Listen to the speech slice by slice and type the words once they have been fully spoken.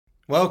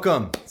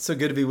Welcome. It's so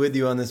good to be with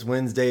you on this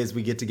Wednesday as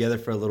we get together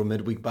for a little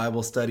midweek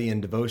Bible study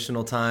and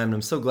devotional time. And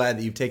I'm so glad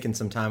that you've taken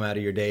some time out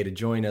of your day to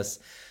join us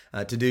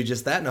to do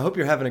just that. And I hope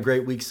you're having a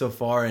great week so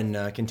far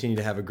and continue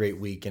to have a great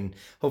week. And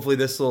hopefully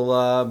this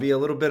will be a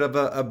little bit of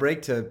a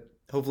break to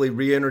hopefully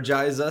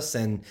re-energize us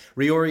and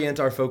reorient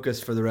our focus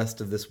for the rest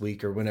of this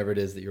week or whenever it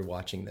is that you're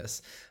watching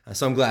this.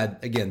 So I'm glad,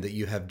 again, that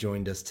you have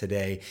joined us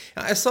today.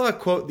 I saw a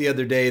quote the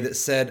other day that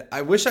said,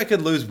 "I wish I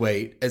could lose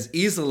weight as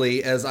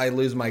easily as I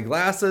lose my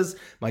glasses,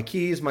 my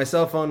keys, my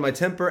cell phone, my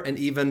temper, and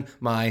even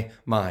my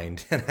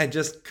mind." And I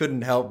just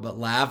couldn't help but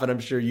laugh. And I'm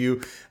sure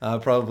you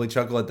probably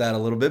chuckle at that a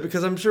little bit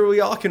because I'm sure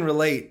we all can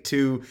relate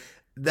to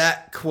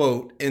that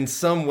quote in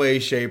some way,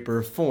 shape,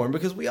 or form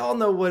because we all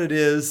know what it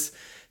is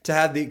to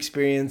have the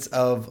experience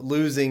of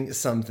losing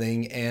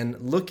something and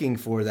looking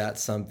for that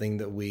something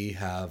that we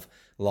have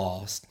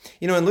lost.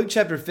 You know, in Luke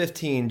chapter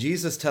 15,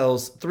 Jesus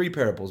tells three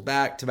parables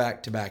back to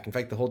back to back. In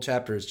fact, the whole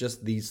chapter is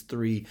just these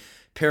three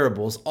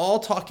parables, all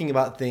talking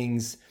about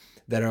things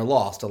that are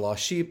lost: a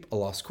lost sheep, a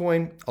lost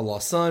coin, a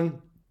lost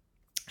son.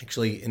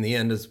 Actually, in the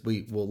end, as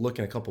we will look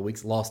in a couple of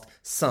weeks, lost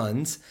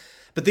sons.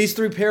 But these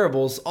three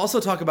parables also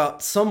talk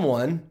about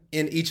someone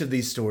in each of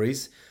these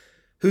stories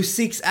who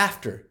seeks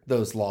after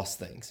those lost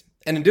things.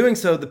 And in doing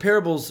so, the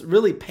parables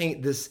really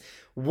paint this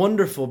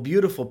wonderful,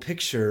 beautiful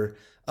picture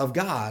of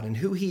God and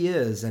who he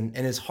is and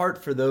his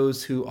heart for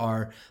those who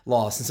are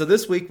lost. And so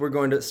this week, we're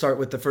going to start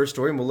with the first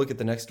story, and we'll look at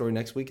the next story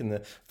next week. And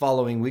the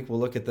following week, we'll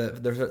look at the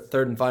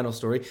third and final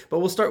story. But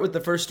we'll start with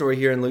the first story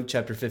here in Luke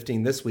chapter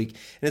 15 this week.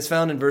 And it's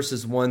found in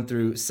verses 1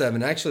 through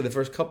 7. Actually, the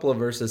first couple of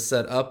verses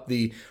set up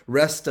the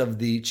rest of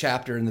the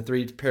chapter and the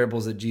three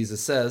parables that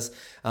Jesus says.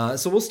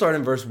 So we'll start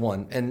in verse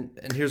 1. And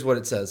here's what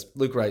it says.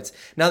 Luke writes,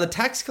 "Now the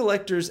tax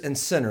collectors and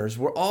sinners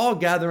were all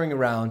gathering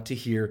around to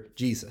hear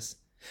Jesus.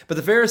 But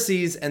the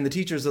Pharisees and the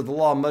teachers of the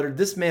law muttered,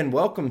 'This man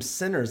welcomes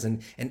sinners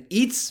and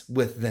eats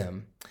with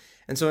them.'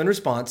 And so in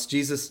response,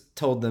 Jesus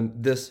told them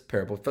this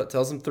parable.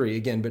 Tells them three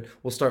again, but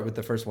we'll start with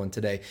the first one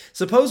today.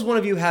 'Suppose one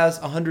of you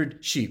has 100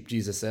 sheep,'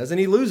 Jesus says, 'and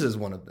he loses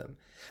one of them.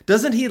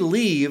 Doesn't he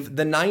leave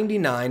the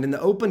 99 in the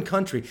open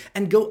country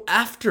and go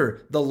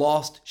after the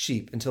lost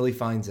sheep until he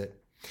finds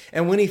it?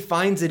 And when he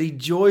finds it, he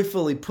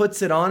joyfully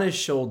puts it on his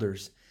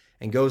shoulders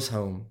and goes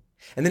home.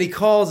 And then he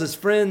calls his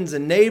friends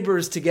and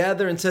neighbors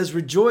together and says,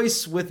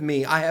 "Rejoice with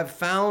me, I have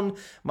found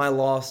my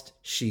lost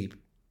sheep."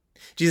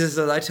 Jesus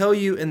says, "I tell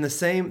you in the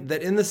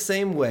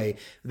same way,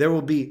 there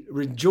will be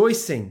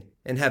rejoicing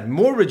in heaven,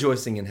 more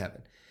rejoicing in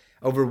heaven,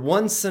 over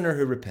one sinner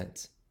who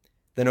repents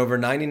than over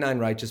 99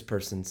 righteous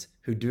persons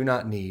who do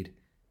not need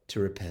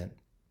to repent."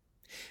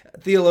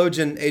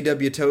 Theologian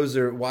A.W.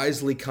 Tozer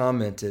wisely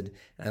commented,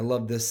 and I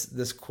love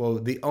this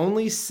quote, "The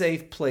only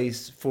safe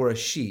place for a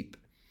sheep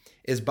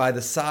is by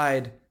the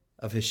side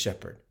of his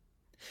shepherd,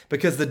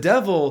 because the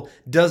devil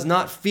does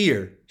not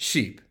fear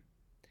sheep.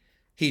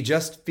 He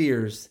just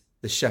fears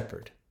the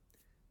shepherd.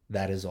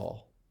 That is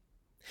all."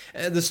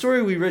 The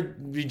story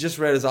we just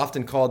read is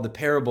often called the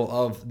parable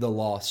of the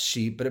lost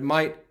sheep, but it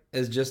might,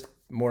 as just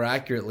more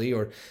accurately,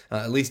 or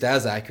at least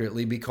as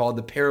accurately, be called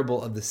the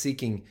parable of the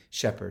seeking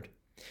shepherd.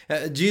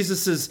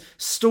 Jesus'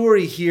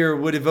 story here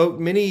would evoke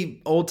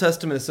many Old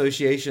Testament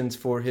associations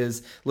for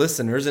his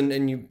listeners.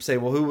 And you say,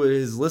 well, who were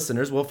his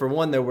listeners? Well, for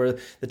one, there were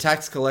the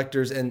tax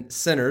collectors and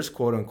sinners,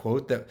 quote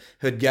unquote, that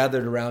had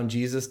gathered around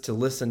Jesus to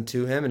listen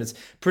to him. And it's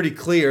pretty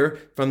clear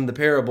from the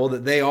parable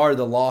that they are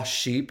the lost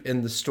sheep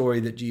in the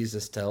story that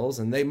Jesus tells.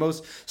 And they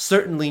most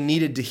certainly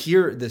needed to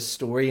hear this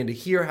story and to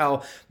hear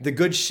how the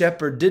good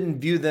shepherd didn't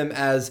view them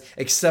as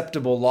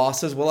acceptable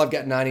losses. Well, I've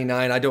got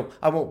 99.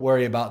 I won't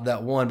worry about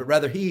that one. But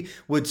rather, he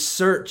would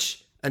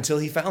search until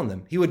he found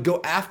them. He would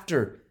go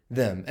after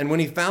them. And when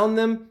he found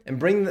them and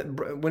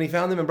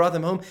brought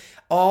them home,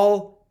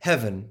 all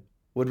heaven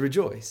would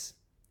rejoice.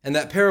 And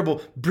that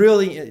parable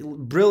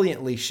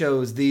brilliantly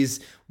shows these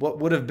what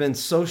would have been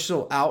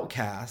social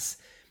outcasts,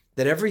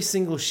 that every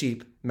single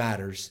sheep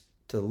matters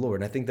to the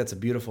Lord. And I think that's a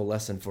beautiful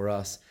lesson for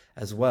us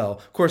as well.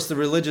 Of course, the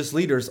religious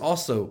leaders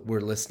also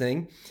were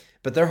listening,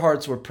 but their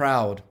hearts were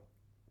proud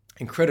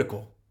and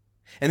critical.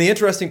 And the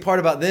interesting part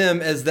about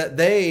them is that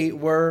they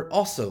were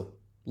also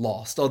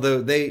lost,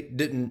 although they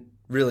didn't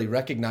really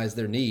recognize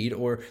their need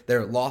or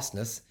their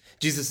lostness.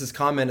 Jesus'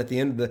 comment at the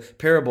end of the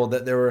parable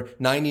that there were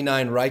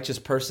 99 righteous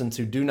persons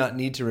who do not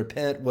need to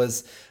repent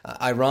was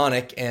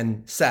ironic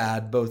and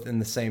sad, both in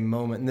the same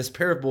moment. And this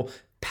parable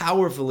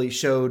powerfully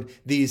showed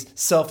these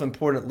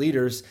self-important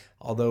leaders,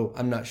 although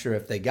I'm not sure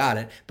if they got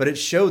it, but it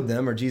showed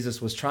them, or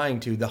Jesus was trying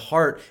to, the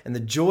heart and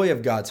the joy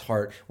of God's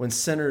heart when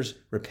sinners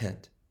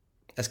repent,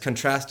 as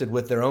contrasted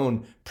with their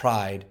own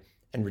pride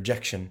and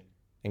rejection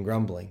and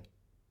grumbling.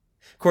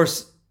 Of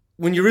course,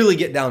 when you really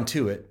get down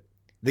to it,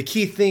 the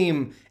key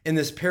theme in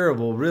this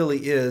parable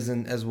really is,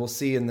 and as we'll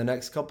see in the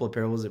next couple of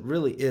parables, it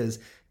really is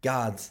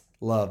God's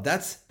love.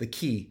 That's the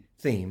key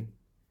theme.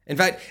 In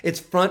fact, it's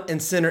front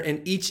and center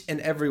in each and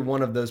every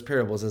one of those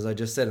parables, as I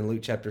just said in Luke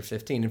chapter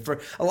 15. And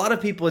for a lot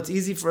of people, it's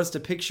easy for us to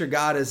picture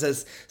God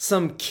as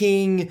some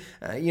king,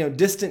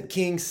 distant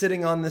king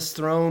sitting on this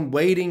throne,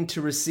 waiting to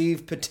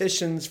receive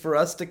petitions for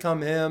us to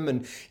come him.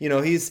 And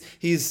he's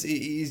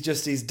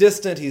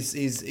distant.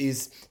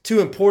 He's too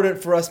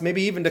important for us,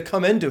 maybe even to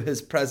come into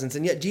his presence.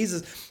 And yet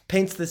Jesus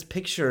paints this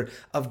picture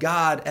of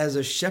God as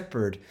a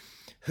shepherd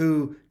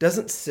who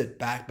doesn't sit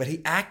back, but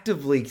he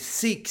actively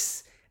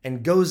seeks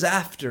and goes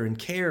after and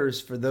cares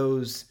for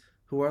those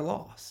who are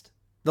lost.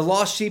 The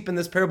lost sheep in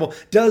this parable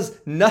does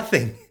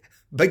nothing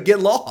but get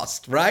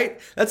lost, right?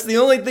 That's the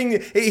only thing.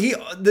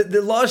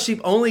 The lost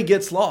sheep only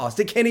gets lost.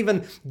 It can't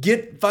even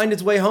find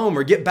its way home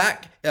or get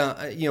back,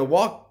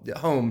 walk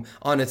home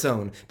on its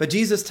own. But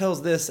Jesus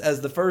tells this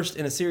as the first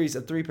in a series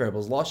of 3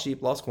 parables: lost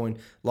sheep, lost coin,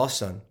 lost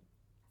son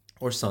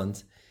or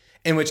sons,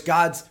 in which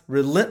God's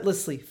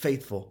relentlessly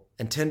faithful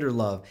and tender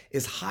love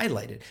is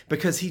highlighted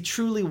because he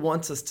truly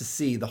wants us to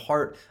see the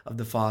heart of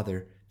the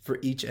Father for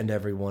each and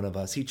every one of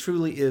us. He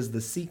truly is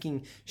the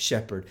seeking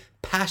shepherd,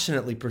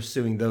 passionately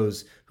pursuing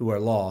those who are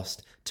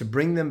lost to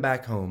bring them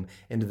back home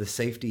into the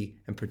safety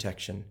and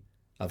protection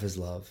of his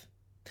love.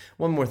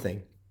 One more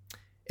thing.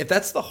 If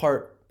that's the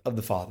heart of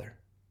the Father,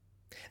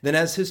 then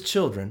as his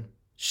children,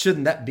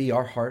 shouldn't that be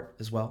our heart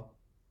as well?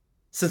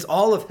 Since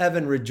all of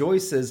heaven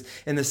rejoices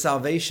in the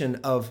salvation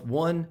of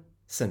one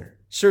sinner,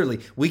 surely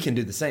we can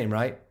do the same,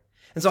 right?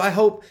 And so I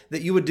hope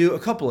that you would do a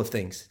couple of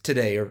things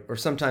today or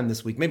sometime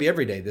this week, maybe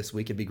every day this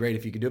week. It'd be great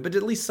if you could do it, but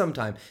at least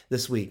sometime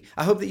this week.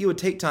 I hope that you would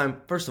take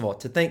time, first of all,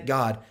 to thank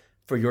God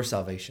for your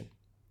salvation,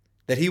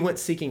 that he went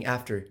seeking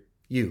after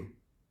you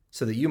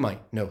so that you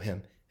might know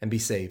him and be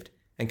saved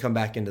and come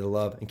back into the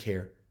love and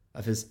care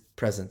of his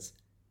presence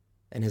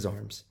and his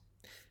arms.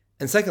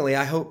 And secondly,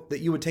 I hope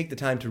that you would take the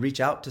time to reach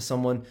out to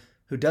someone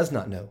who does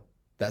not know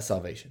that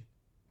salvation,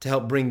 to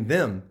help bring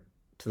them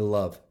to the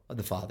love of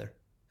the Father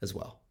as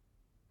well.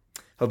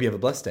 Hope you have a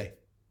blessed day.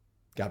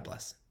 God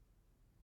bless.